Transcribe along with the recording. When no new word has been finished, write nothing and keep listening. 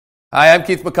Hi, I'm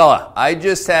Keith McCullough. I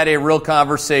just had a real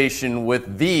conversation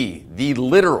with the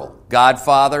literal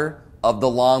godfather of the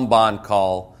long bond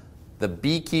call, the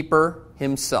beekeeper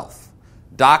himself,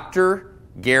 Dr.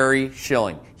 Gary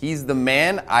Shilling. He's the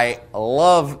man. I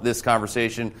love this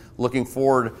conversation. Looking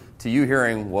forward to you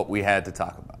hearing what we had to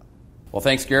talk about. Well,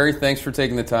 thanks, Gary. Thanks for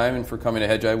taking the time and for coming to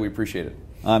Hedgeye. We appreciate it.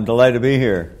 I'm delighted to be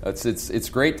here. It's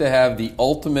great to have the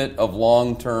ultimate of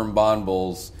long-term bond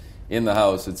bulls in the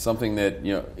house. It's something that,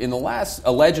 in the last,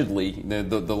 allegedly,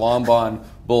 the long bond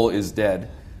bull is dead.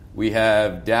 We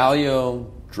have Dalio,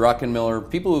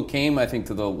 Druckenmiller, people who came, I think,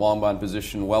 to the long bond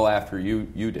position well after you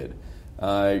did.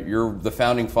 You're the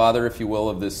founding father, if you will,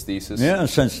 of this thesis. Yeah,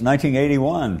 since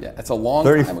 1981. Yeah, that's a long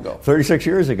time ago. 36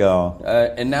 years ago.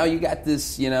 And now you got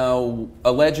this,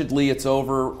 allegedly it's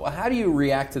over. How do you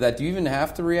react to that? Do you even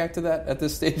have to react to that at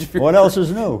this stage of your What career? else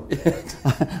is new?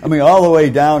 I mean, all the way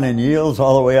down in yields,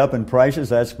 all the way up in prices,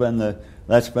 that's been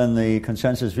the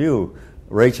consensus view.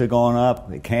 Rates are going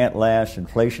up, it can't last,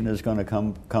 inflation is going to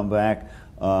come back.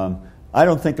 I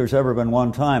don't think there's ever been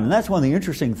one time, and that's one of the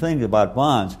interesting things about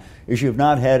bonds, is you've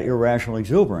not had irrational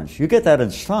exuberance. You get that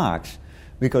in stocks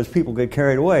because people get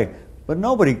carried away. But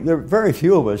there are very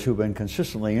few of us who've been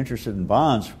consistently interested in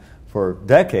bonds for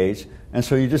decades, and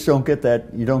so you just don't get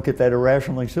that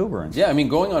irrational exuberance. Yeah,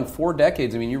 going on 4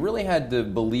 decades, you really had to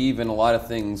believe in a lot of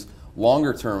things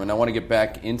longer term, and I want to get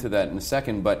back into that in a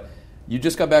second, but you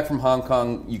just got back from Hong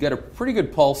Kong. You got a pretty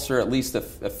good pulse, or at least a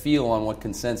feel on what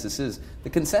consensus is. The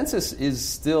consensus is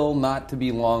still not to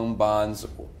be long bonds,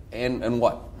 and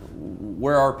what?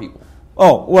 Where are people?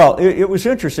 Oh, well, it was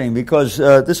interesting because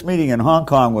this meeting in Hong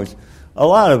Kong was a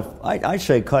lot of, I'd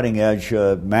say, cutting-edge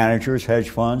managers,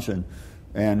 hedge funds,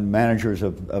 and managers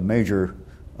of major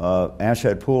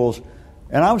asset pools.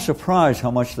 And I was surprised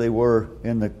how much they were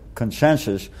in the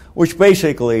consensus, which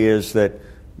basically is that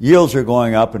yields are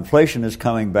going up, inflation is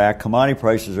coming back, commodity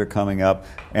prices are coming up,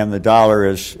 and the dollar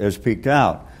has peaked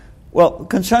out. Well,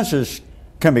 consensus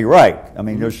can be right.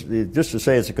 Just to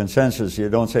say it's a consensus, you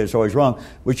don't say it's always wrong,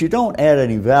 but you don't add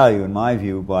any value, in my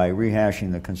view, by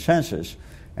rehashing the consensus.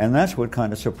 And that's what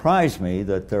kind of surprised me,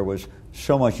 that there was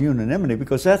so much unanimity,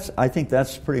 because I think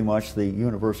that's pretty much the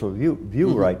universal view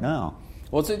right now.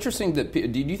 Well, it's interesting that,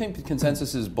 do you think the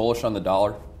consensus is bullish on the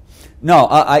dollar? No,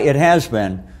 it has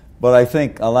been. But I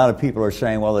think a lot of people are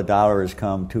saying, well, the dollar has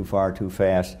come too far too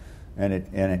fast, and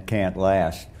it can't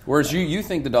last. Whereas you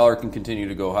think the dollar can continue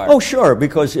to go higher. Oh, sure,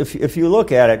 because if you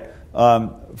look at it,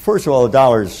 first of all, the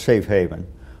dollar is safe haven,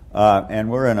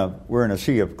 and we're in a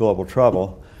sea of global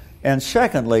trouble. And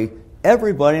secondly,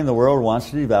 everybody in the world wants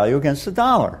to devalue against the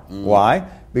dollar. Why?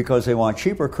 Because they want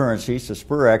cheaper currencies to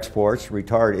spur exports,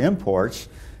 retard imports,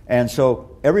 and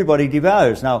so everybody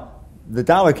devalues. Now, the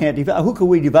dollar can't devalue. Who could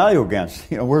we devalue against?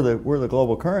 We're the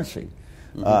global currency.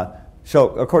 So,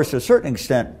 of course, to a certain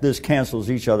extent, this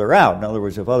cancels each other out. In other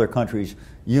words, if other countries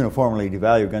uniformly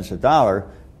devalue against the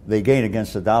dollar, they gain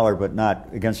against the dollar, but not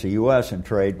against the U.S. in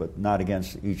trade, but not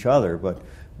against each other.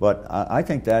 But I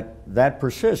think that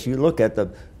persists. You look at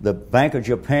the Bank of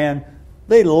Japan.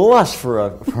 They lust for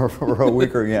a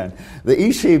weaker yen. The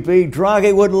ECB,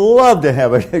 Draghi, would love to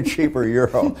have a cheaper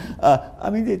euro.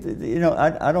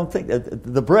 I don't think that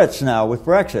the Brits now with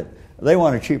Brexit, they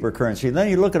want a cheaper currency. And then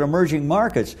you look at emerging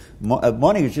markets.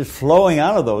 Money is just flowing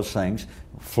out of those things.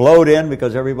 Flowed in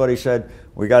because everybody said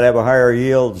we got to have a higher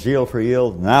yield, zeal for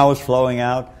yield. Now it's flowing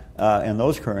out, and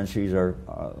those currencies are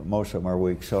most of them are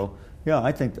weak. So yeah,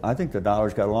 I think the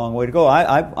dollar's got a long way to go.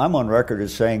 I'm on record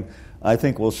as saying I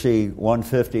think we'll see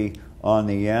 150 on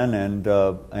the yen and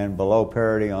below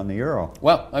parity on the euro.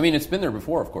 Well, it's been there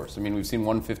before, of course. We've seen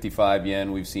 155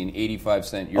 yen, we've seen 85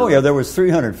 cent euro. Oh yeah, there was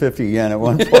 350 yen at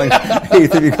one point.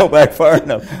 If you go back far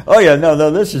enough. Oh yeah,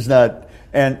 no, this is not.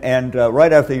 And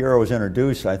right after the euro was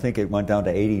introduced, I think it went down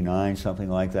to 89, something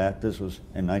like that. This was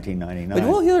in 1999. But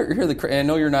we'll I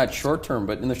know you're not short term,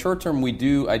 but in the short term, I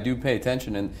do pay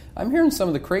attention, and I'm hearing some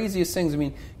of the craziest things.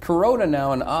 Kuroda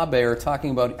now and Abe are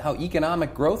talking about how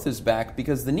economic growth is back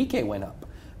because the Nikkei went up.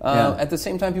 At the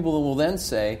same time, people will then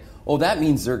say, "Oh, that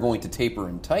means they're going to taper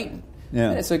and tighten."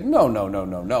 Yeah. And it's like, no.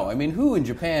 Who in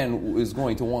Japan is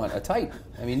going to want a tighten?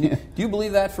 Do you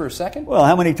believe that for a second? Well,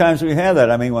 how many times have we had that?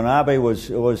 When Abe was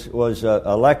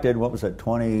elected, what was it,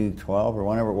 2012 or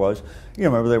whenever it was? You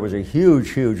remember there was a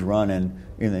huge run in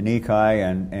the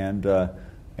Nikkei,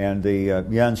 and the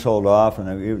yen sold off,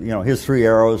 and his three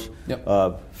arrows: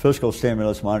 fiscal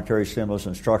stimulus, monetary stimulus,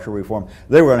 and structural reform.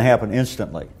 They were going to happen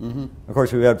instantly. Mm-hmm. Of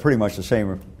course, we had pretty much the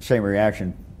same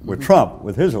reaction with Trump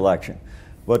with his election.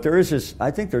 But there is this, I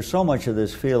think there's so much of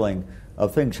this feeling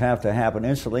of things have to happen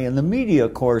instantly. And the media,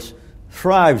 of course,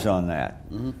 thrives on that.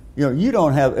 You know, you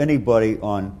don't have anybody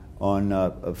on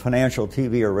financial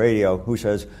TV or radio who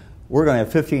says, we're going to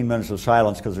have 15 minutes of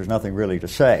silence because there's nothing really to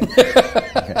say.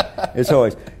 Okay. It's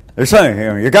always, there's something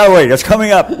here. You got to wait. It's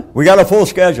coming up. We got a full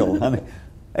schedule. I mean,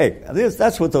 hey,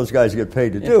 that's what those guys get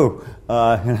paid to do.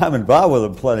 And I'm involved with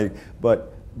them plenty.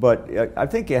 But I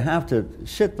think you have to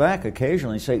sit back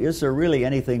occasionally and say, is there really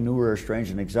anything new or strange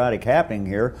and exotic happening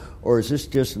here? Or is this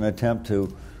just an attempt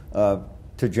to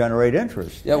generate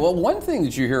interest? Yeah, well, one thing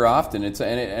that you hear often,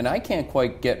 and I can't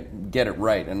quite get it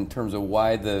right in terms of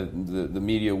why the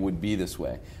media would be this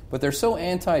way, but they're so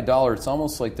anti-dollar, it's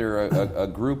almost like they're a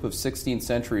group of 16th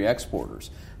century exporters.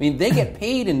 I mean, they get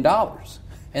paid in dollars,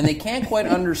 and they can't quite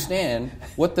understand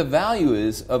what the value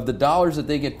is of the dollars that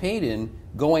they get paid in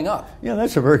going up. Yeah,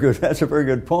 that's a very good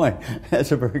point.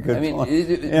 That's a very good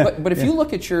point. But if you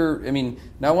look at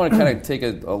now I want to kind of take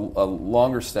a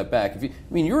longer step back.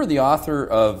 You're the author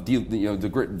of the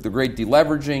great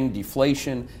deleveraging,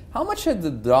 deflation. How much had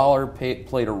the dollar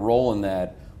played a role in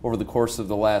that over the course of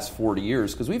the last 40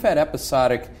 years? Because we've had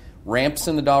episodic ramps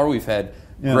in the dollar, we've had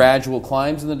gradual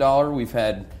climbs in the dollar, we've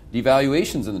had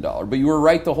devaluations in the dollar. But you were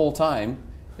right the whole time.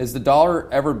 Is the dollar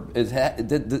is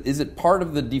it part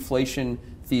of the deflation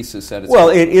thesis at its Well,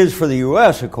 it is for the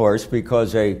U.S., of course,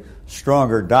 because a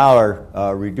stronger dollar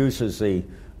reduces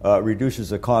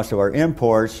the cost of our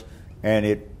imports, and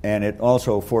it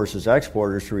also forces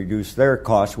exporters to reduce their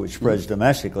costs, which spreads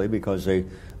domestically because they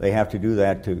have to do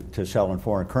that to sell in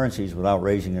foreign currencies without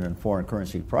raising it in foreign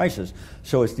currency prices.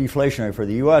 So it's deflationary for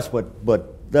the U.S.,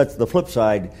 but that's the flip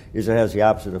side, is it has the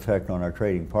opposite effect on our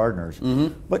trading partners.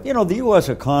 But, the U.S.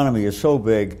 economy is so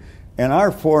big, and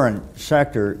our foreign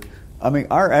sector,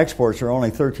 our exports are only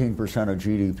 13% of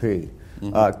GDP.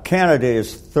 Canada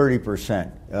is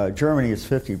 30%. Germany is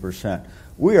 50%.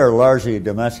 We are largely a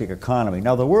domestic economy.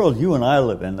 Now, the world you and I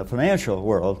live in, the financial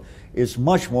world, is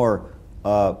much more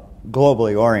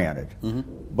globally oriented.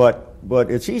 But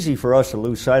it's easy for us to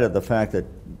lose sight of the fact that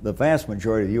the vast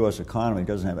majority of the U.S. economy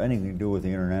doesn't have anything to do with the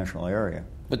international area.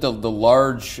 But the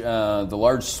large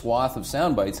swath of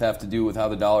sound bites have to do with how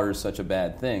the dollar is such a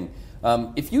bad thing.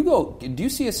 Do you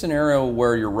see a scenario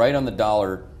where you're right on the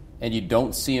dollar and you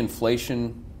don't see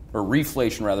inflation, or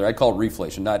reflation rather? I call it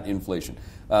reflation, not inflation.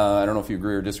 I don't know if you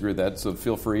agree or disagree with that, so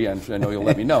feel free. I know you'll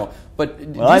let me know. But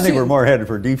I think we're more headed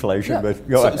for deflation. Yeah. But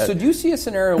go ahead. So do you see a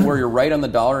scenario where you're right on the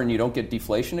dollar and you don't get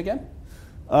deflation again?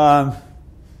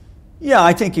 Yeah,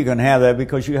 I think you can have that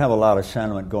because you have a lot of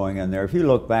sentiment going in there. If you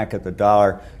look back at the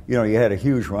dollar, you had a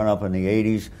huge run-up in the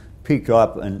 80s, peaked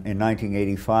up in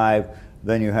 1985,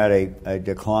 then you had a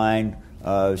decline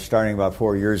starting about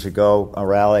 4 years ago, a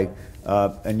rally,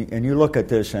 and you look at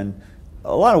this, and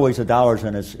a lot of ways the dollar's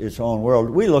in its own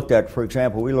world. For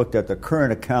example, we looked at the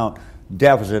current account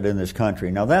deficit in this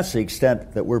country. Now, that's the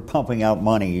extent that we're pumping out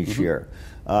money each year.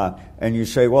 And you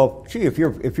say, well, gee, if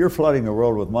you're flooding the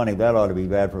world with money, that ought to be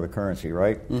bad for the currency,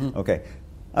 right? Okay.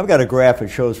 I've got a graph that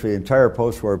shows for the entire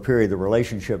post-war period the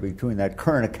relationship between that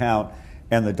current account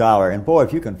and the dollar. And boy,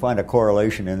 if you can find a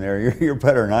correlation in there, you're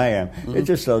better than I am. It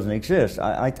just doesn't exist.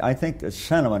 I think that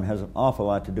sentiment has an awful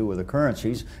lot to do with the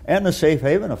currencies and the safe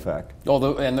haven effect. So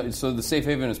the safe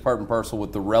haven is part and parcel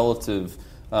with the relative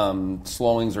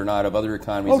slowings or not of other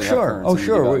economies. Oh,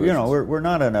 sure. We're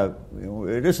not in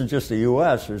it isn't just the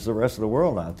U.S. There's the rest of the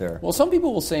world out there. Well, some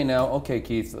people will say now, okay,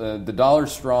 Keith, the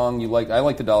dollar's strong. I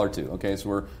like the dollar too. Okay,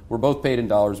 so we're both paid in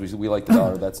dollars. We like the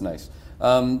dollar. That's nice.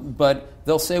 But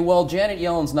they'll say, well, Janet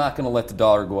Yellen's not going to let the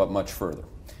dollar go up much further.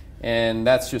 And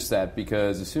that's just that,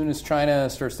 because as soon as China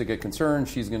starts to get concerned,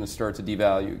 she's going to start to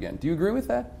devalue again. Do you agree with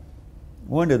that?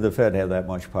 When did the Fed have that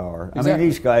much power? Exactly.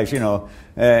 These guys,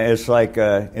 it's like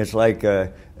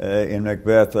in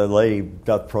Macbeth, a lady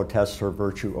doth protest her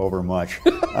virtue overmuch.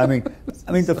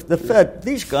 The Fed,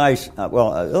 these guys,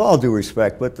 with all due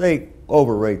respect, but they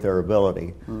overrate their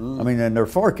ability. And their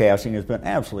forecasting has been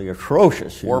absolutely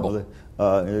atrocious. Horrible.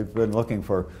 They've been looking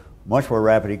for much more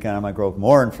rapid economic growth,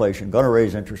 more inflation, going to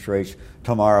raise interest rates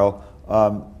tomorrow.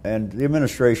 And the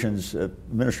administration,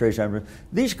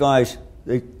 these guys,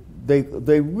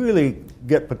 they really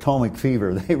get Potomac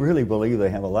fever. They really believe they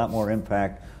have a lot more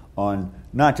impact on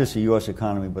not just the U.S.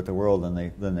 economy but the world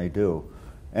than they do.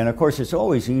 And of course, it's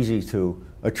always easy to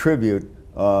attribute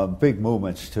big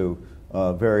movements to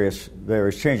various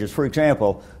changes. For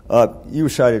example, you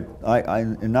cited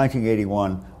in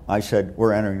 1981. I said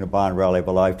we're entering the bond rally of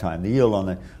a lifetime. The yield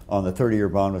on the 30-year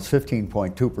bond was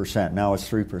 15.2%. Now it's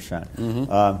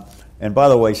 3%. And by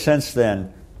the way, since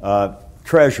then,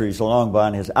 Treasuries, the long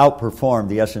bond, has outperformed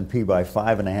the S&P by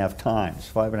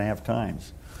 5.5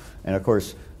 times. And of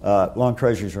course, long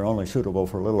treasuries are only suitable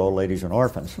for little old ladies and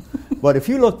orphans. But if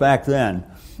you look back then,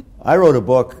 I wrote a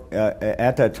book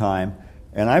at that time,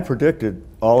 and I predicted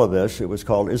all of this. It was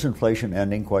called "Is Inflation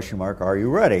Ending? Are you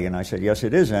ready?" And I said, yes,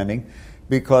 it is ending,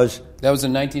 because... That was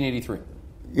in 1983.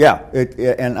 Yeah,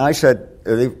 and I said,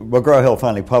 McGraw-Hill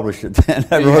finally published it then.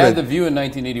 You had The View in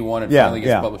 1981, and finally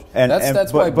gets published.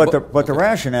 But the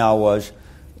rationale was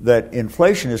that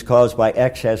inflation is caused by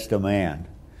excess demand,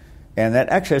 and that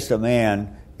excess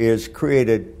demand is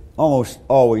created almost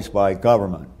always by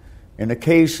government. In the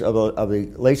case of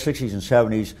the late 60s and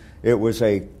 70s, it was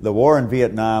the war in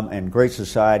Vietnam and Great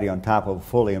Society on top of a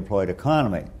fully employed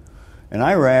economy.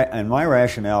 And my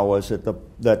rationale was that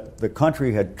the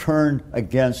country had turned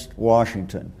against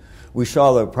Washington. We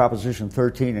saw the Proposition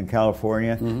 13 in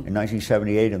California in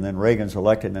 1978, and then Reagan's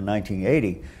elected in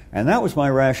 1980. And that was my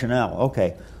rationale.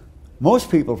 Okay,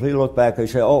 most people, if you look back, they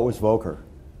say, oh, it was Volcker.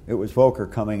 It was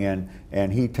Volcker coming in,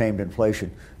 and he tamed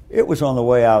inflation. It was on the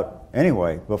way out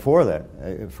anyway, before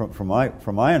that, from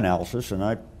my analysis, and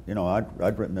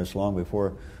I'd written this long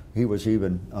before he was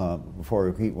even,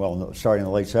 starting in the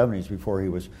late 70s, before he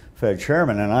was Fed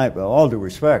chairman. And all due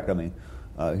respect, I mean,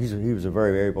 he was a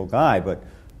very able guy, but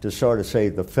to sort of say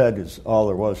the Fed is all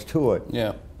there was to it,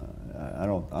 yeah, I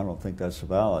don't think that's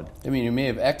valid. I mean, you may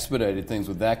have expedited things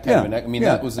with that kind of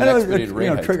that was an expedited rate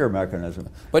hike. Trigger mechanism.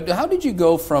 But how did you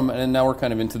go from, and now we're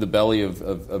kind of into the belly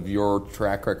of your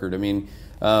track record, I mean,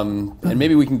 and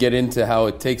maybe we can get into how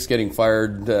it takes getting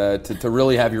fired to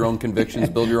really have your own convictions,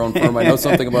 build your own firm. I know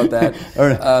something about that.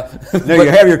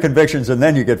 You have your convictions and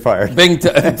then you get fired.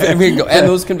 Bingo. And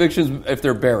those convictions, if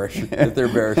they're bearish.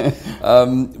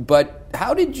 But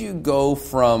how did you go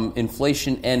from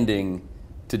inflation ending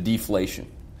to deflation?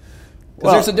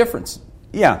 Because there's a difference.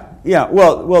 Yeah.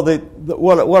 Well,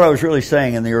 what I was really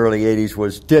saying in the early 80s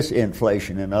was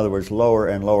disinflation. In other words, lower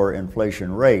and lower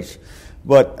inflation rates.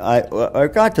 But I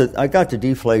got to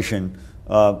deflation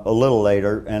a little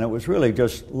later, and it was really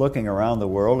just looking around the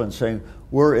world and saying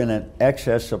we're in an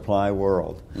excess supply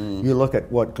world. You look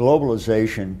at what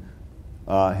globalization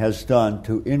has done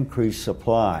to increase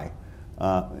supply.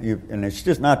 And it's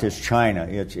just not just China;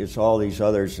 it's all these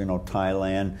others.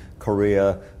 Thailand,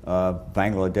 Korea,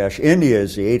 Bangladesh, India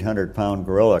is the 800-pound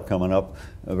gorilla coming up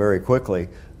very quickly,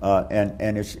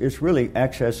 and it's really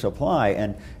excess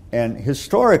supply. And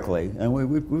historically, and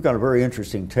we've got a very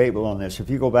interesting table on this. If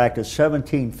you go back to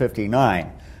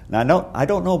 1759, now I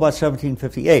don't know about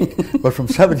 1758, but from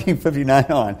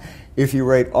 1759 on, if you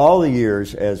rate all the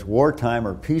years as wartime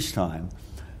or peacetime,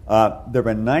 there have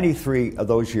been 93 of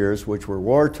those years which were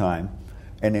wartime,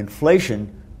 and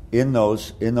inflation in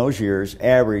those years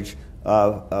averaged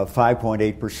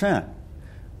 5.8%.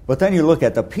 But then you look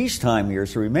at the peacetime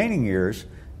years, the remaining years,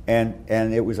 and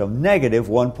it was a negative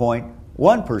 1.1%.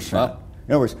 Wow.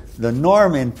 In other words, the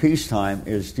norm in peacetime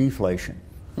is deflation.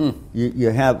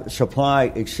 You have supply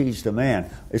exceeds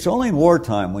demand. It's only in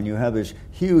wartime when you have this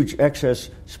huge excess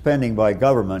spending by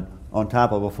government on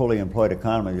top of a fully employed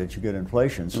economy that you get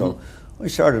inflation. So we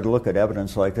started to look at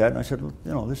evidence like that, and I said,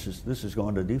 this is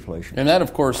going to deflation. And that,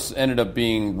 of course, ended up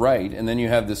being right. And then you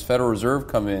have this Federal Reserve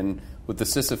come in with the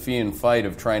Sisyphean fight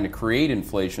of trying to create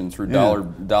inflation through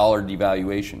dollar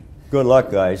devaluation. Good luck,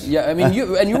 guys. Yeah, I mean,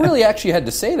 you really actually had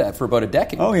to say that for about a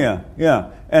decade. Oh, yeah.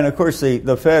 And, of course,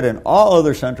 the Fed and all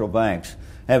other central banks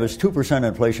have this 2%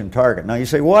 inflation target. Now, you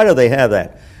say, why do they have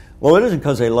that? Well, it isn't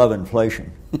because they love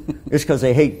inflation. It's because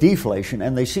they hate deflation,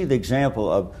 and they see the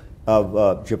example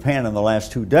of Japan in the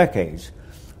last 2 decades.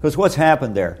 Because what's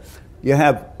happened there?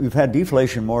 You've had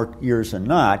deflation more years than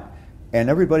not, and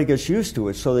everybody gets used to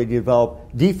it, so they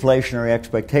develop deflationary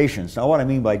expectations. Now, what I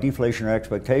mean by deflationary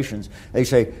expectations, they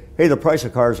say, hey, the price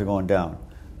of cars are going down.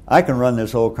 I can run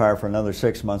this old car for another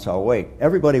 6 months, I'll wait.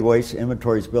 Everybody waits,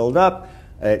 inventories build up,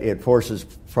 it forces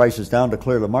prices down to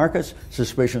clear the markets,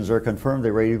 suspicions are confirmed,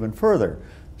 they rate even further.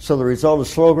 So the result is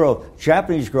slow growth.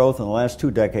 Japanese growth in the last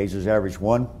 2 decades has averaged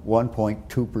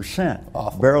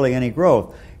 1.2%. Barely any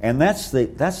growth. And that's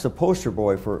the poster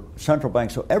boy for central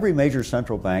banks. So every major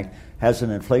central bank has an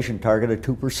inflation target of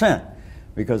 2%.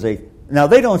 Because they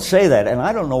don't say that, and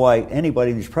I don't know why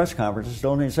anybody in these press conferences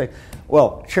don't even say,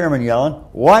 well, Chairman Yellen,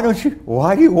 why do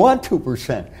you want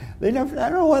 2%? I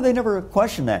don't know why they never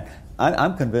question that.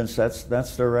 I'm convinced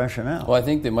that's their rationale. Well, I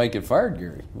think they might get fired,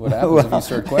 Gary. What happens if you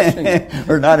start questioning it?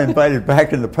 Or not invited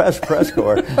back in the press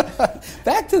corps.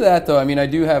 Back to that, though. I mean,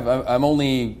 I'm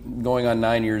only going on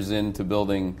 9 years into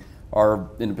building our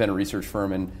independent research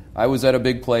firm, and I was at a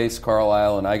big place,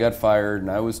 Carlisle, and I got fired, and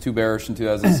I was too bearish in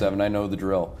 2007. I know the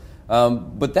drill.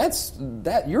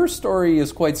 But your story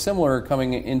is quite similar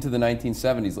coming into the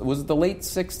 1970s. Was it the late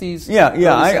 60s?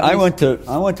 Yeah. I went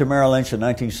to Merrill Lynch in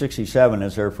 1967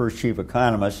 as their first chief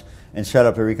economist and set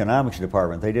up their economics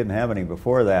department. They didn't have any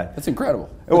before that. That's incredible.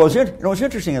 It was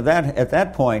interesting at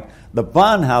that point. The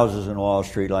bond houses in Wall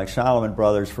Street, like Salomon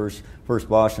Brothers, First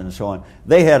Boston, and so on,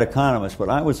 they had economists, but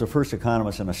I was the first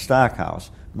economist in a stock house,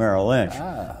 Merrill Lynch.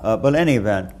 But in any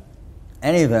event,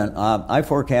 I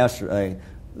forecast the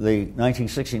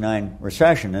 1969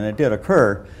 recession, and it did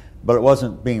occur, but it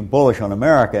wasn't being bullish on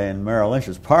America in Merrill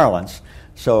Lynch's parlance.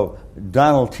 So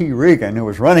Donald T. Reagan, who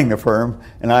was running the firm,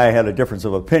 and I had a difference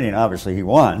of opinion. Obviously, he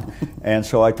won. And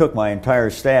so I took my entire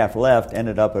staff, left,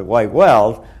 ended up at White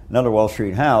Weld, another Wall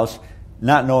Street house,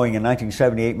 not knowing in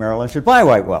 1978 Merrill Lynch would buy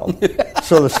White Weld.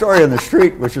 So the story on the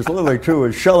street, which is literally true,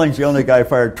 is Shilling's the only guy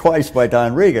fired twice by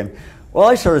Don Reagan. Well,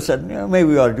 I sort of said, maybe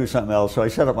we ought to do something else. So I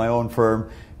set up my own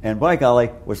firm, and by golly,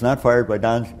 was not fired by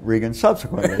Don Reagan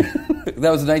subsequently. That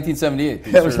was 1978.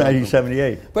 That was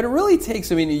 1978. But it really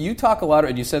takes, you talk a lot,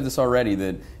 and you said this already,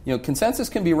 that consensus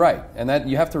can be right, and that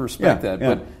you have to respect that.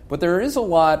 Yeah. But there is a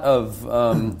lot of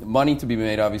money to be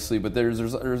made, obviously, but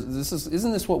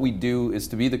isn't this what we do, is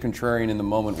to be the contrarian in the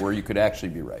moment where you could actually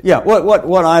be right? Yeah,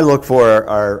 what I look for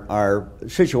are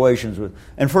situations with,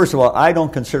 and first of all, I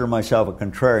don't consider myself a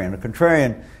contrarian. A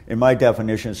contrarian, in my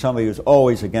definition, is somebody who's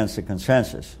always against the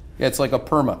consensus. Yeah, it's like a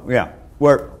perma. Yeah,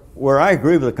 where I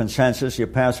agree with the consensus, you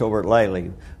pass over it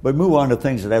lightly, but move on to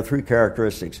things that have three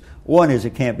characteristics. One is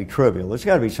it can't be trivial. It's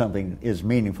got to be something that is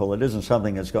meaningful. It isn't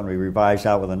something that's going to be revised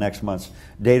out with the next month's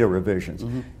data revisions.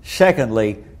 Mm-hmm.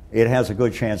 Secondly, it has a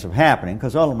good chance of happening,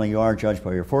 because ultimately you are judged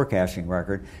by your forecasting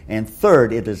record. And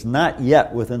third, it is not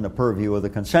yet within the purview of the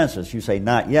consensus. You say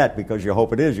not yet because you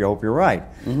hope it is, you hope you're right.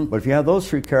 Mm-hmm. But if you have those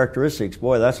three characteristics,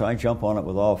 boy, that's why I jump on it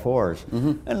with all fours.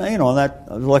 Mm-hmm. And that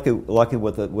I was lucky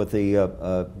with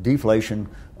the deflation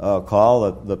call,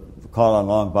 the call on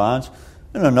long bonds.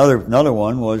 And another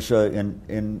one was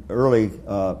in early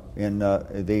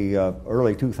the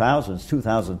early 2000s,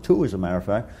 2002 as a matter of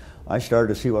fact. I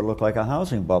started to see what looked like a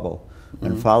housing bubble,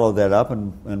 and followed that up,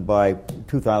 and by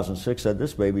 2006 said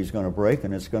this baby's going to break,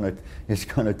 and it's going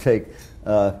to take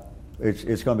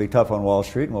it's going to be tough on Wall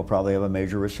Street, and we'll probably have a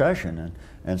major recession,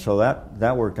 and so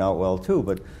that worked out well too.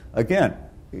 But again,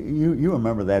 you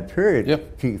remember that period,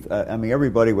 yep. Keith?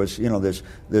 Everybody was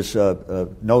this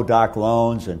no doc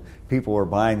loans, and people were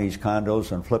buying these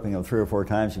condos and flipping them 3 or 4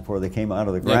 times before they came out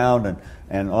of the ground,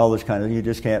 and all this kind of, you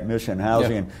just can't miss in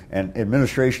housing, and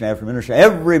administration after administration.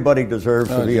 Everybody deserves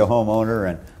to be a homeowner.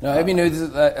 And I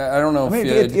don't know.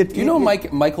 Do you know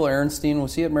Michael Arenstein?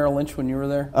 Was he at Merrill Lynch when you were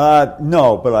there?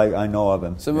 No, but I know of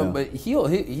him. So, but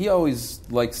he always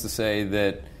likes to say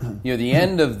that the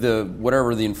end of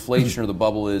whatever the inflation or the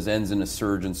bubble is ends in a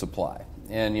surge in supply.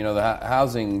 And the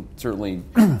housing certainly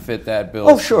fit that bill.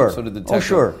 Oh sure. So did the tech. Oh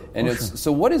sure. And so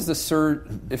what is the surge?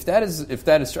 If that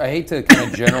is, I hate to kind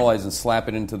of generalize and slap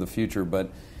it into the future,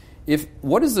 but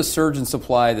what is the surge in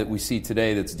supply that we see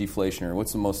today that's deflationary?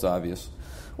 What's the most obvious?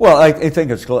 Well, I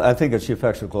think it's the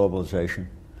effects of globalization.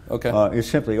 Okay. It's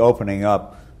simply opening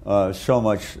up so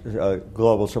much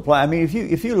global supply.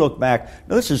 If you look back,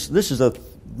 this is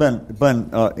been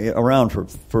around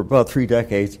for about 3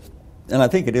 decades. And I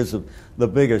think it is the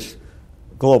biggest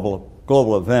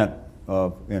global event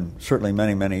in certainly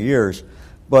many, many years.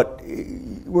 But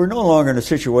we're no longer in a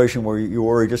situation where you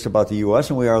worry just about the U.S.,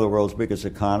 and we are the world's biggest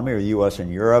economy, or U.S. and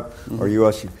Europe, or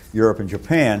U.S., Europe and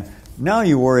Japan. Now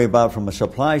you worry about, from a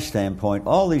supply standpoint,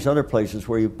 all these other places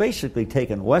where you've basically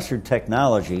taken Western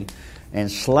technology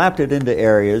and slapped it into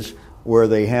areas where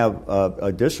they have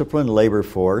a disciplined labor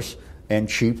force and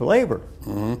cheap labor.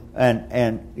 Mm-hmm.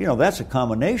 And that's a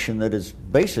combination that has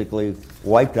basically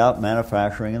wiped out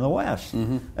manufacturing in the West.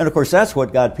 Mm-hmm. And of course that's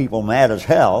what got people mad as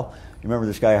hell. You remember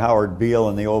this guy Howard Beale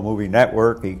in the old movie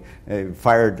Network? He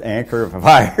fired anchor. We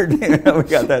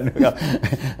got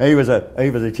that. He was a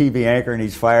TV anchor, and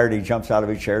he's fired. He jumps out of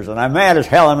his chair and says, "I'm mad as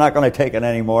hell. I'm not going to take it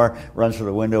anymore." Runs to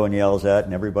the window and yells at it,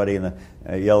 and everybody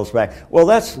yells back. Well,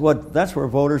 that's where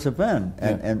voters have been,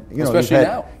 and especially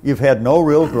now you've had no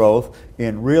real growth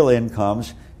in real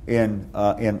incomes in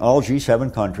all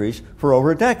G7 countries for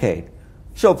over a decade.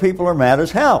 So people are mad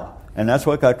as hell. And that's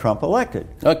what got Trump elected.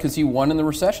 Because he won in the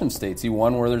recession states. He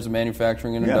won where there's a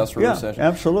manufacturing and industrial recession.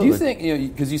 Absolutely. Do you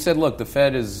think, because you said, look, the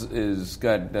Fed is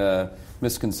got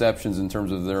misconceptions in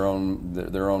terms of their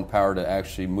own power to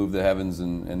actually move the heavens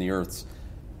and the earths.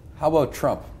 How about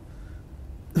Trump?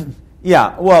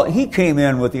 Yeah, well, he came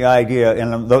in with the idea,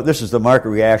 and this is the market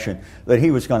reaction, that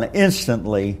he was going to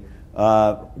instantly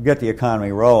get the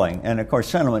economy rolling. And, of course,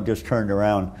 sentiment just turned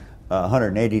around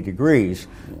 180 degrees.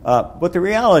 But the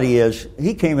reality is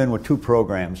he came in with two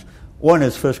programs. One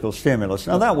is fiscal stimulus.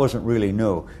 Now, that wasn't really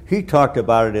new. He talked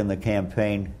about it in the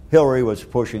campaign. Hillary was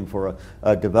pushing for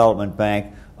a development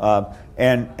bank.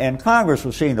 And Congress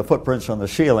was seeing the footprints on the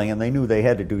ceiling, and they knew they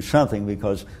had to do something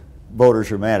because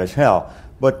voters are mad as hell.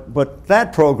 But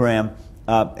that program,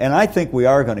 and I think we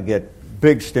are going to get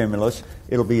big stimulus.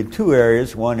 It'll be in two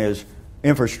areas. One is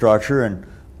infrastructure, and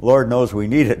Lord knows we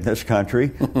need it in this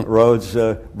country. Roads,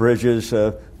 bridges,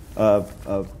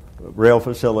 rail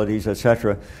facilities,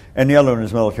 etc. And the other one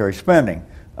is military spending.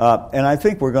 And I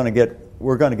think we're going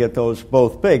to get those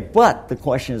both big. But the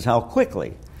question is how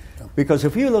quickly. Because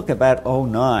if you look at about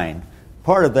 2009,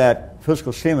 part of that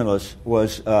fiscal stimulus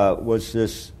was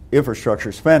this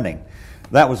infrastructure spending.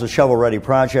 That was the shovel-ready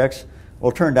projects.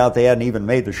 Well, it turned out they hadn't even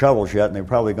made the shovels yet, and they're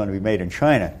probably going to be made in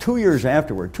China. 2 years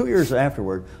afterward,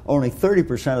 only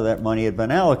 30% of that money had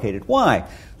been allocated. Why?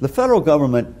 The federal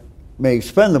government may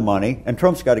spend the money, and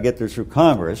Trump's got to get this through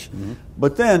Congress,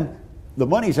 but then the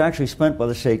money's actually spent by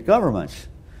the state governments,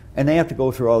 and they have to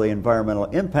go through all the environmental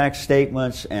impact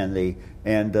statements and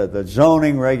the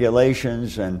zoning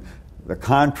regulations and the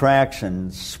contracts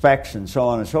and specs and so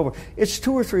on and so forth. It's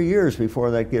 2 or 3 years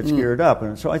before that gets geared up,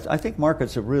 and so I think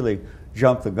markets have really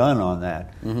jumped the gun on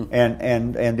that.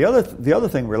 And the other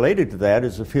thing related to that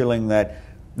is the feeling that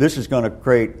this is going to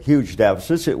create huge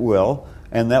deficits. It will,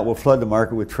 and that will flood the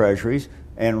market with treasuries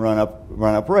and run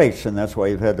up rates, and that's why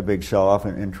you've had the big sell-off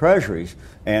in treasuries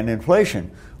and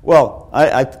inflation. Well,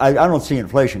 I don't see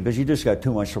inflation because you just got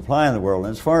too much supply in the world.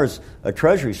 And as far as a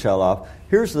treasury sell-off,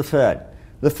 here's the Fed.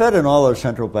 The Fed and all other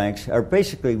central banks are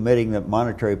basically admitting that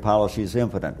monetary policy is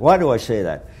impotent. Why do I say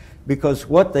that? Because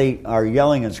what they are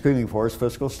yelling and screaming for is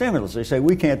fiscal stimulus. They say,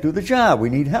 we can't do the job, we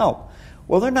need help.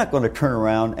 Well, they're not going to turn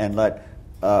around and let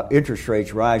interest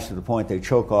rates rise to the point they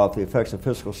choke off the effects of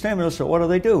fiscal stimulus, so what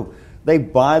do? They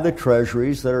buy the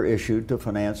treasuries that are issued to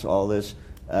finance all this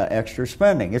extra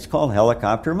spending. It's called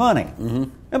helicopter money.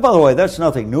 And by the way, that's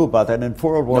nothing new about that. In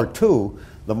World War II,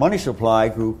 the money supply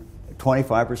grew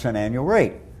 25% annual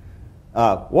rate.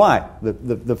 Why?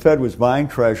 The Fed was buying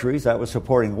treasuries. That was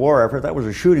supporting the war effort. That was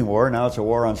a shooting war. Now it's a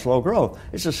war on slow growth.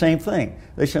 It's the same thing.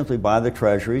 They simply buy the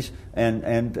treasuries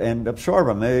and absorb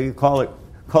them. They call it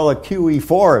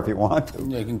QE4 if you want to.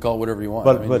 Yeah, you can call it whatever you want.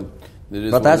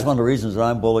 But that's one of the reasons that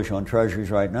I'm bullish on treasuries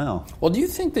right now. Well, do you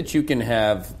think that you can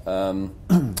have,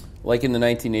 like in the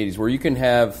 1980s, where you can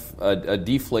have a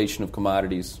deflation of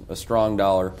commodities, a strong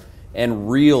dollar,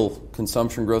 and real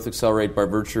consumption growth accelerate by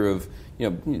virtue of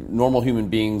normal human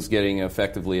beings getting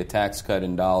effectively a tax cut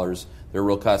in dollars, their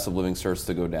real cost of living starts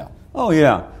to go down? Oh,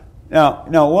 yeah.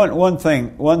 Now, one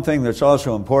thing that's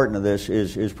also important to this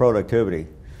is productivity.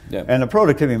 Yeah. And the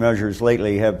productivity measures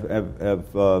lately have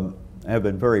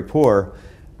been very poor.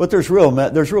 But there's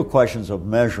real questions of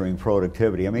measuring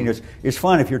productivity. I mean, it's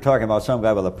fine if you're talking about some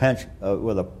guy with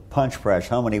a punch press.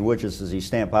 How many widgets does he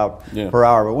stamp out per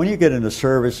hour? But when you get into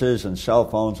services and cell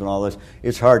phones and all this,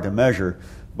 it's hard to measure.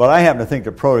 But I happen to think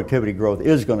that productivity growth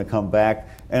is going to come back,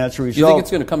 and it's a result. You think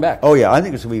it's going to come back? Oh yeah, I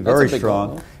think it's going to be very strong,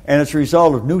 goal. And it's a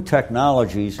result of new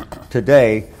technologies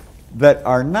today that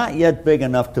are not yet big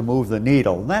enough to move the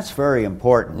needle. And that's very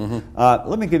important.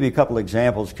 Let me give you a couple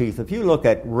examples, Keith. If you look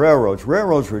at railroads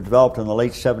were developed in the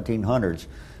late 1700s,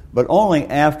 but only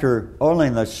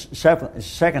in the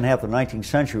second half of the 19th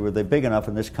century were they big enough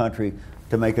in this country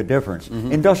to make a difference.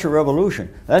 Industrial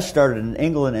Revolution, that started in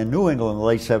England and New England in the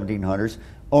late 1700s.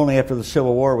 Only after the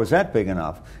Civil War was that big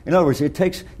enough. In other words,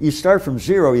 you start from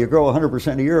zero, you grow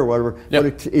 100% a year or whatever,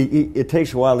 but it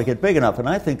takes a while to get big enough. And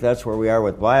I think that's where we are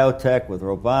with biotech, with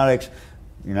robotics.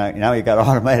 Now you got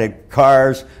automated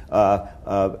cars,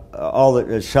 all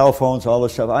the cell phones, all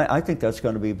this stuff. I think that's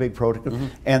going to be a big productive,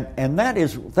 and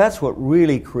that's what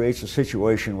really creates a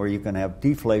situation where you can have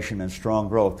deflation and strong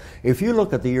growth. If you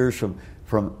look at the years from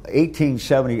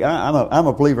 1870, I'm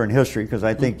a believer in history because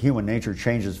I think human nature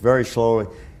changes very slowly,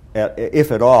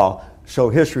 if at all. So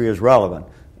history is relevant.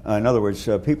 In other words,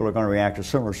 people are going to react to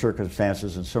similar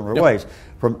circumstances in similar ways.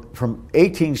 From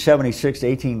 1876 to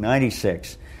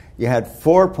 1896. You had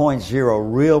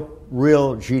 4.0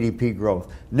 real GDP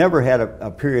growth. Never had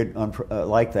a period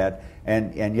like that,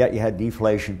 and yet you had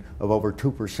deflation of over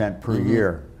 2% per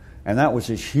year. And that was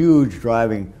this huge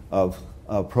driving of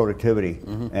productivity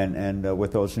and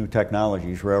with those new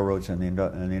technologies, railroads and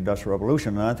the Industrial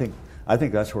Revolution. And I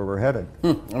think that's where we're headed.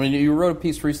 I mean, you wrote a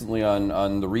piece recently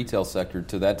on the retail sector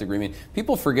to that degree. I mean,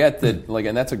 people forget that,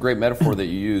 and that's a great metaphor that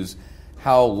you use,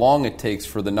 how long it takes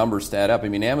for the numbers to add up. I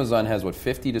mean, Amazon has,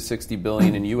 50 to 60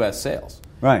 billion in U.S. sales.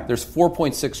 Right. There's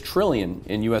 4.6 trillion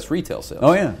in U.S. retail sales.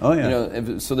 Oh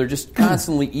yeah. So they're just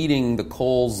constantly eating the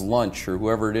Kohl's lunch or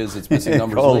whoever it is that's missing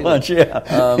numbers. Kohl's lunch,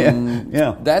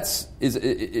 yeah. That's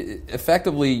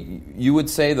effectively, you would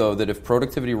say though that if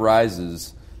productivity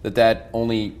rises, that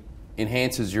only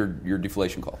enhances your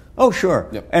deflation call. Oh, sure.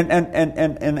 Yep. And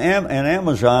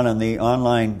Amazon and the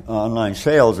online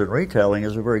sales and retailing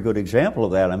is a very good example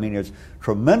of that. I mean, it's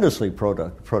tremendously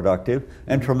productive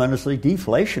and tremendously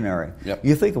deflationary. Yep.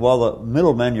 You think of all the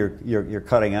middlemen you're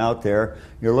cutting out there.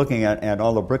 You're looking at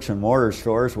all the bricks and mortar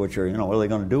stores, which are, what are they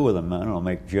going to do with them? I don't know,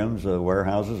 make gyms,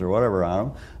 warehouses, or whatever out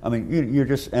of them. I mean, you're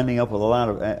just ending up with a lot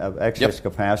of excess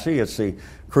capacity. It's the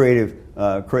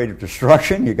creative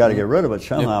destruction. You got to get rid of it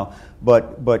somehow. Yep.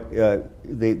 But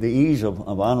the ease of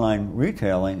online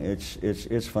retailing,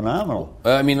 it's phenomenal.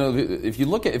 I mean, if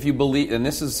you believe, and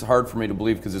this is hard for me to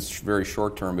believe because it's very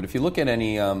short term, but if you look at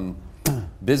any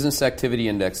business activity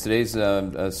index, today's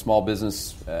small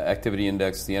business activity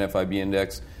index, the NFIB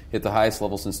index, hit the highest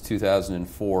level since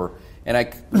 2004. And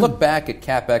I look back at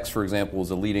CapEx, for example,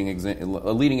 as a leading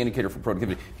indicator for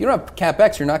productivity. If you don't have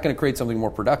CapEx, you're not going to create something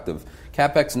more productive.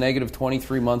 CapEx negative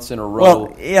 23 months in a row.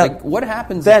 Well, yeah, what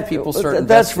happens if people start investing?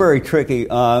 That's very tricky. We've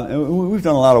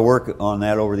done a lot of work on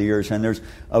that over the years, and there's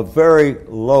a very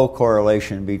low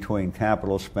correlation between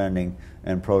capital spending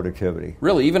and productivity.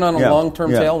 Really? Even on a long-term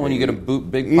tail when you get a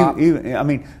big pop? I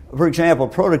mean, for example,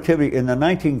 productivity in the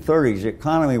 1930s, the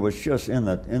economy was just in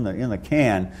the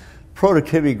can.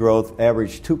 Productivity growth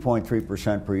averaged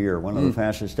 2.3% per year, one of the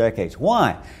fastest decades.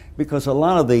 Why? Because a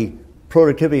lot of the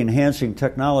productivity-enhancing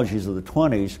technologies of the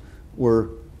 20s were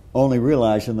only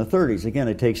realized in the 30s. Again,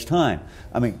 it takes time.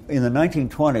 I mean, in the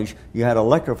 1920s, you had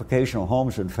electrification of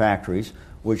homes and factories,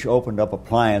 which opened up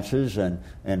appliances and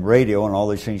radio and all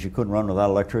these things you couldn't run without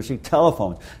electricity.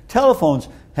 Telephones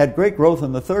had great growth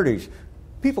in the 30s.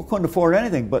 People couldn't afford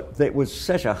anything, but it was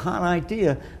such a hot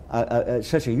idea,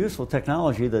 such a useful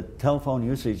technology that telephone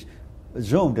usage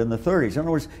zoomed in the 30s. In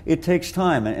other words, it takes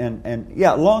time, and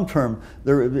long term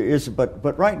there is,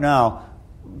 but right now,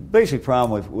 basic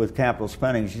problem with capital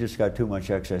spending is you just got too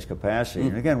much excess capacity.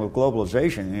 And again, with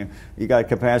globalization, you got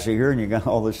capacity here, and you got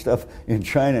all this stuff in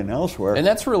China and elsewhere. And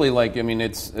that's really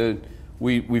it's.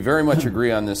 We very much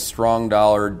agree on this strong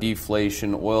dollar,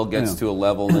 deflation, oil gets to a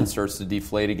level and then starts to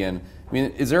deflate again. I mean,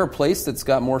 is there a place that's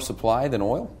got more supply than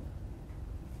oil?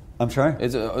 I'm sorry?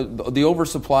 Is the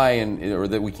oversupply or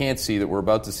that we can't see that we're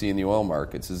about to see in the oil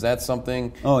markets, is that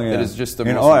something that is just the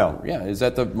most... oil? Yeah, is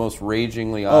that the most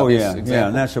ragingly obvious example? Yeah,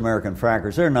 and that's American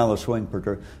frackers. They're now the swing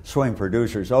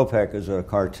producers. OPEC is a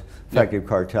effective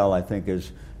cartel, I think,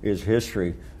 is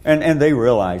history. And they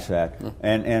realize that.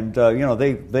 And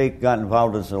they got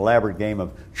involved in this elaborate game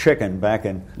of chicken back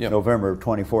in November of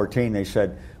 2014. They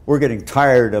said, we're getting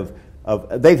tired of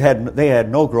they had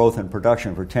no growth in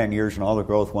production for 10 years, and all the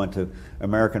growth went to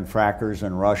American frackers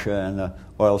and Russia and the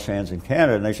oil sands in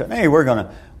Canada. And they said, hey, we're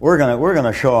gonna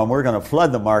show them, we're gonna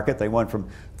flood the market. They went from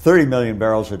 30 million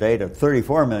barrels a day to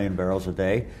 34 million barrels a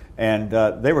day, and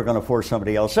they were going to force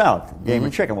somebody else out. Game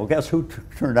of chicken. Well, guess who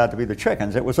turned out to be the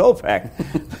chickens? It was OPEC.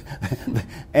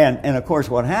 and of course,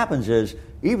 what happens is,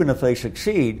 even if they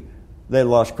succeed, they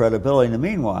lost credibility in the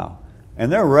meanwhile.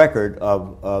 And their record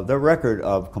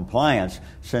of compliance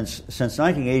since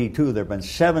 1982, there have been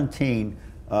 17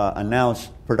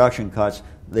 announced production cuts.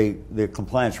 The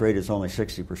compliance rate is only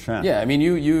 60%. Yeah, I mean,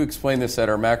 you explained this at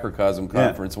our Macrocosm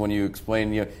conference when you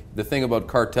explained the thing about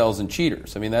cartels and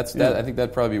cheaters. I mean, that I think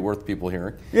that'd probably be worth people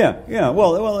hearing. Yeah.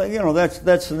 Well, that's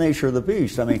the nature of the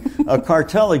beast. I mean, a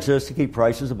cartel exists to keep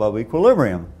prices above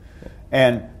equilibrium,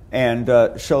 and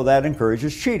so that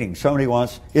encourages cheating. Somebody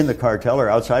in the cartel or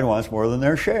outside wants more than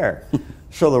their share.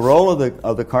 So the role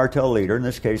of the cartel leader, in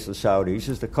this case the Saudis,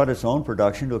 is to cut its own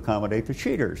production to accommodate the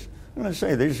cheaters. I'm going to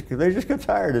say they just get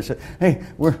tired and say, hey,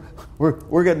 we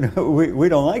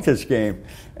don't like this game,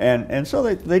 and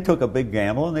so they took a big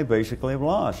gamble and they basically have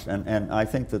lost. And I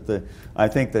think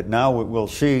that now we'll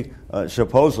see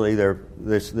supposedly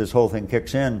this whole thing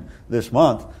kicks in this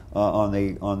month on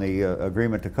the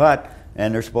agreement to cut.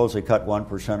 And they're supposed to cut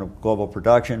 1% of global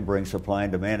production, bring supply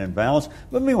and demand in balance.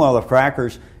 But meanwhile, the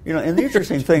frackers, and the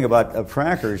interesting thing about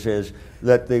frackers is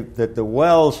that the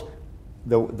wells,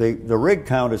 the rig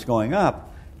count is going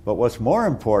up. But what's more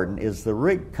important is the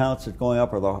rig counts that's going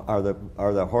up are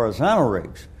the horizontal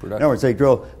rigs. In other words, they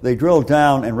drill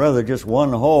down, and rather than just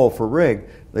one hole for rig,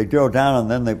 they drill down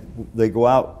and then they go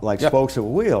out like spokes of a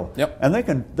wheel. Yep. And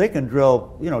they can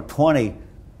drill 20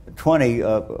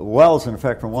 wells in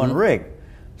effect from one rig.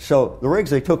 So the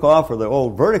rigs they took off are the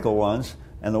old vertical ones,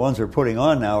 and the ones they're putting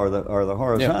on now are the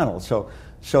horizontal.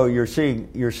 So you're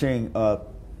seeing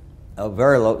a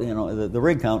very low, the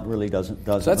rig count really doesn't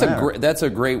matter. That's a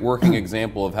great working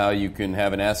example of how you can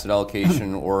have an asset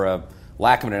allocation or a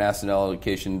lack of an asset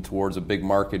allocation towards a big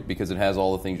market because it has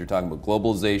all the things you're talking about: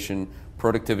 globalization,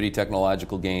 productivity,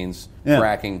 technological gains,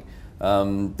 fracking.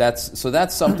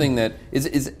 That's something that is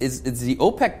the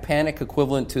OPEC panic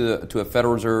equivalent to a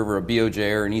Federal Reserve or a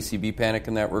BOJ or an ECB panic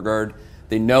in that regard?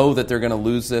 They know that they're going to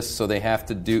lose this, so they have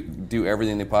to do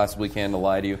everything they possibly can to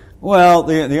lie to you? Well,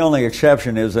 the only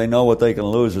exception is they know what they can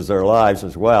lose is their lives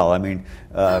as well. I mean,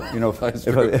 if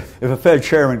a Fed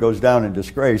chairman goes down in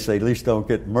disgrace, they at least don't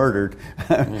get murdered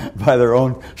by their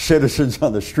own citizens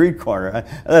on the street corner.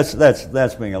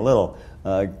 That's being a little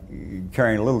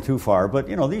carrying a little too far. But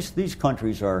these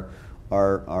countries are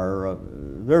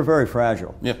they're very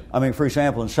fragile. Yeah. I mean, for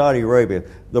example, in Saudi Arabia,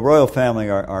 the royal family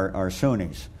are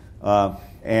Sunnis.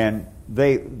 And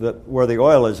where the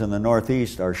oil is in the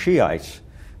northeast are Shiites.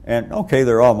 And okay,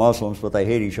 they're all Muslims, but they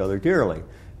hate each other dearly.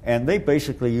 And they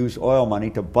basically use oil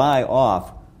money to buy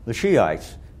off the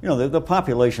Shiites. The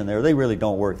population there, they really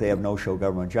don't work. They have no-show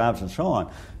government jobs and so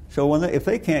on. So if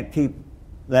they can't keep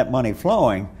that money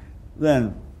flowing,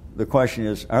 then the question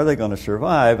is, are they going to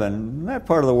survive? And in that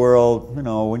part of the world,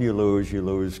 when you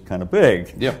lose kind of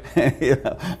big. Yeah.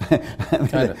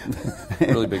 Kind of.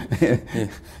 Really big.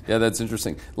 Yeah, that's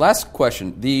interesting. Last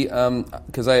question.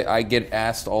 Because I get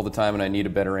asked all the time and I need a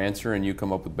better answer, and you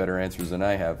come up with better answers than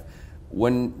I have.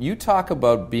 When you talk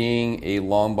about being a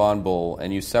long bond bull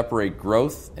and you separate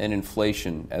growth and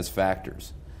inflation as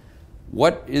factors,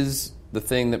 what is the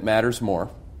thing that matters more?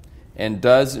 And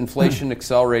does inflation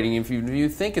accelerating, if you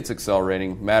think it's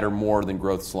accelerating, matter more than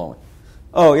growth slowing?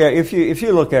 Oh yeah, if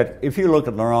you look at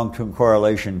the long-term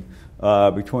correlation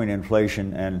between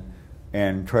inflation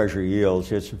and Treasury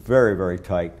yields, it's very, very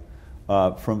tight.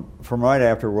 From right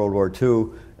after World War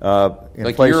II,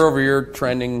 like year over year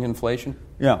trending inflation.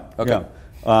 Yeah. Okay.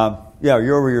 Yeah.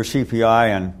 Year over year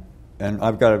CPI and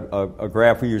I've got a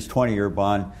graph. We use 20-year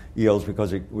bond yields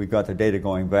because we got the data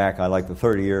going back. I like the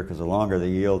 30-year because the longer the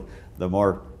yield, the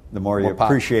more the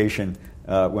appreciation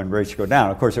when rates go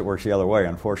down. Of course, it works the other way,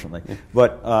 unfortunately. Yeah.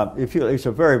 But it's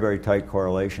a very, very tight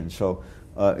correlation. So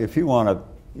if you want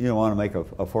to make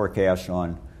a forecast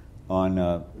on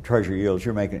Treasury yields,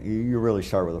 you really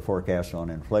start with a forecast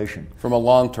on inflation from a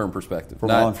long-term perspective,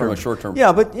 not from a short-term.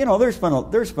 Yeah, but there's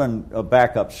been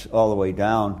backups all the way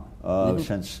down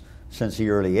since the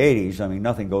early 80s. I mean,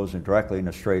 nothing goes directly in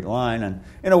a straight line, and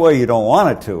in a way you don't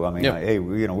want it to. I mean, hey,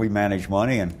 we manage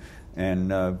money, and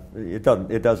it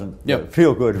doesn't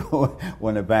feel good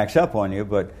when it backs up on you.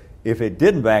 But if it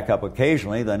didn't back up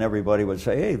occasionally, then everybody would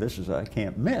say, hey, I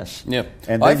can't miss. Yeah.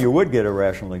 And then you would get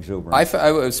irrational exuberance.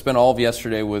 I spent all of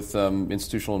yesterday with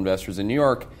institutional investors in New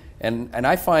York, and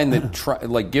I find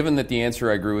that given that the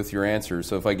answer, I agree with your answer.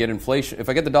 So if I get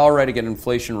the dollar right, I get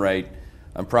inflation right,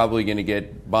 I'm probably going to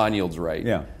get bond yields right.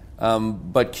 Yeah.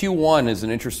 But Q1 is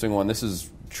an interesting one. This is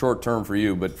short term for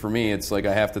you, but for me, it's like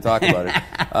I have to talk about it.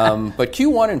 But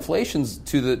Q1 inflation's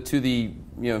to the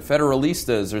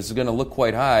Federalistas is going to look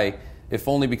quite high, if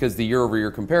only because the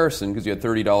year-over-year comparison, because you had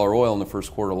 $30 oil in the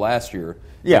first quarter last year,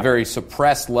 a very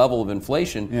suppressed level of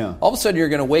inflation. Yeah. All of a sudden, you're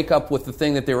going to wake up with the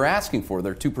thing that they were asking for,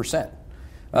 their 2%.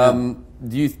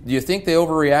 Do you think they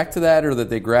overreact to that, or that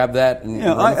they grab that?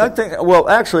 I think. Well,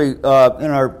 actually, in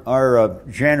our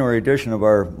January edition of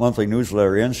our monthly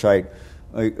newsletter, Insight,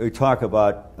 I talk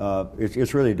about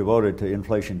it's really devoted to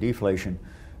inflation deflation,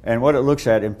 and what it looks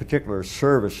at in particular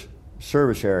service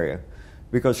area,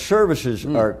 because services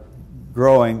are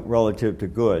growing relative to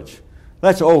goods.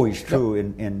 That's always true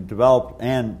in developed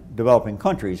and developing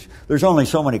countries. There's only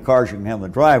so many cars you can have in the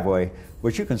driveway,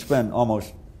 but you can spend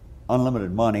almost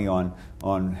unlimited money on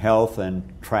health and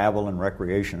travel and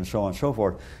recreation and so on and so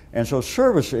forth. And so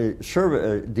service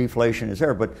deflation is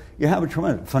there, but you have a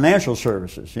tremendous financial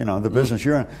services, the business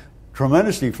you're in,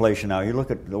 tremendous deflation now. You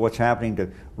look at what's happening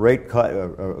to rate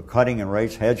cutting in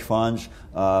rates, hedge funds,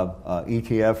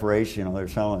 ETF rates, they're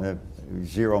selling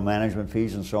zero management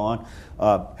fees and so on.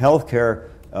 Healthcare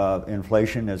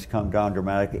inflation has come down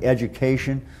dramatically.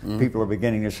 Education, people are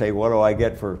beginning to say, what do I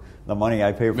get for the money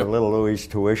I pay for little Louis'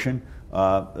 tuition?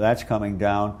 That's coming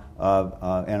down.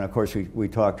 And of course, we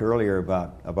talked earlier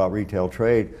about retail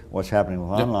trade, what's happening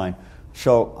with online.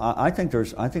 So I think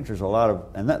there's a lot of,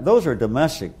 and those are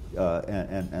domestic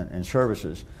and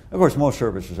services. Of course, most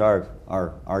services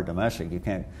are domestic. You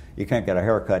can't get a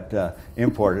haircut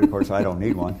imported. Of course, I don't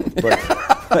need one.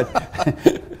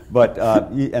 But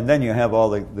and then you have all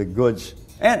the goods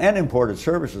and imported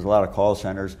services. A lot of call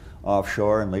centers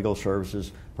offshore and legal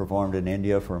services performed in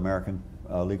India for American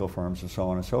legal firms and so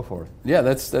on and so forth. Yeah,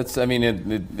 that's. I mean,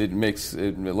 it makes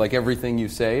like everything you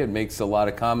say. It makes a lot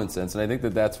of common sense, and I think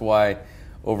that's why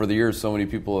over the years so many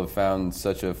people have found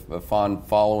such a fond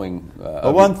following.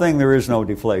 But one thing, there is no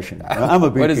deflation. I'm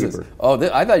a beekeeper. What is this? Oh,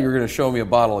 I thought you were going to show me a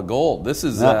bottle of gold. This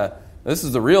is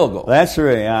the real gold. That's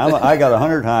right. I got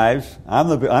 100 hives. I'm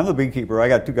the beekeeper. I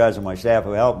got 2 guys on my staff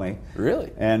who help me.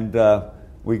 Really? And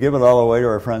we give it all away to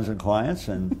our friends and clients.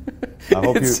 And I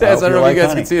hope I don't know if you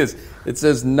guys can see this. It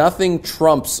says nothing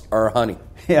trumps our honey.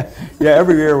 Yeah.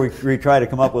 Every year we try to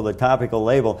come up with a topical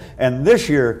label, and this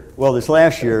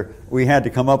last year we had to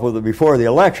come up with it before the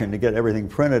election to get everything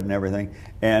printed and everything.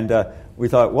 And we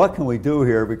thought, what can we do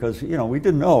here? Because we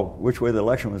didn't know which way the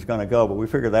election was going to go, but we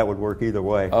figured that would work either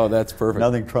way. Oh, that's perfect.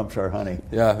 Nothing trumps our honey.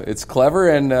 Yeah, it's clever,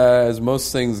 and as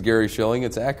most things, Gary Shilling,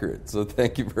 it's accurate. So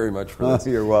thank you very much for this.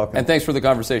 You're welcome. And thanks for the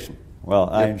conversation. Well,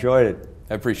 I enjoyed it.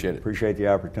 I appreciate it. Appreciate the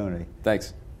opportunity.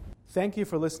 Thanks. Thank you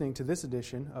for listening to this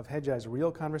edition of Hedgeye's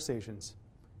Real Conversations.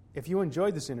 If you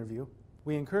enjoyed this interview,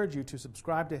 we encourage you to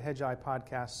subscribe to Hedgeye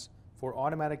Podcasts for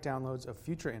automatic downloads of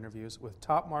future interviews with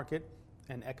top market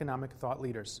and economic thought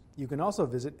leaders. You can also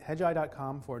visit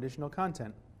hedgeye.com for additional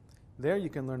content. There you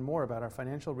can learn more about our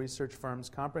financial research firm's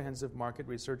comprehensive market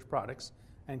research products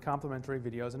and complementary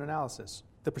videos and analysis.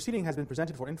 The proceeding has been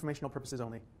presented for informational purposes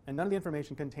only, and none of the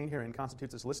information contained herein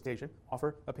constitutes a solicitation,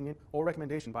 offer, opinion, or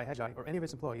recommendation by Hedgeye or any of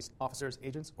its employees, officers,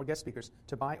 agents, or guest speakers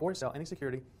to buy or sell any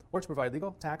security or to provide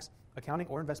legal, tax, accounting,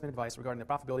 or investment advice regarding the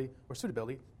profitability or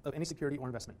suitability of any security or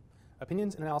investment.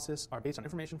 Opinions and analysis are based on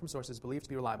information from sources believed to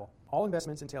be reliable. All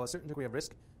investments entail a certain degree of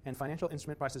risk, and financial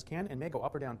instrument prices can and may go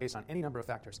up or down based on any number of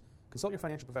factors. Consult your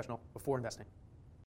financial professional before investing.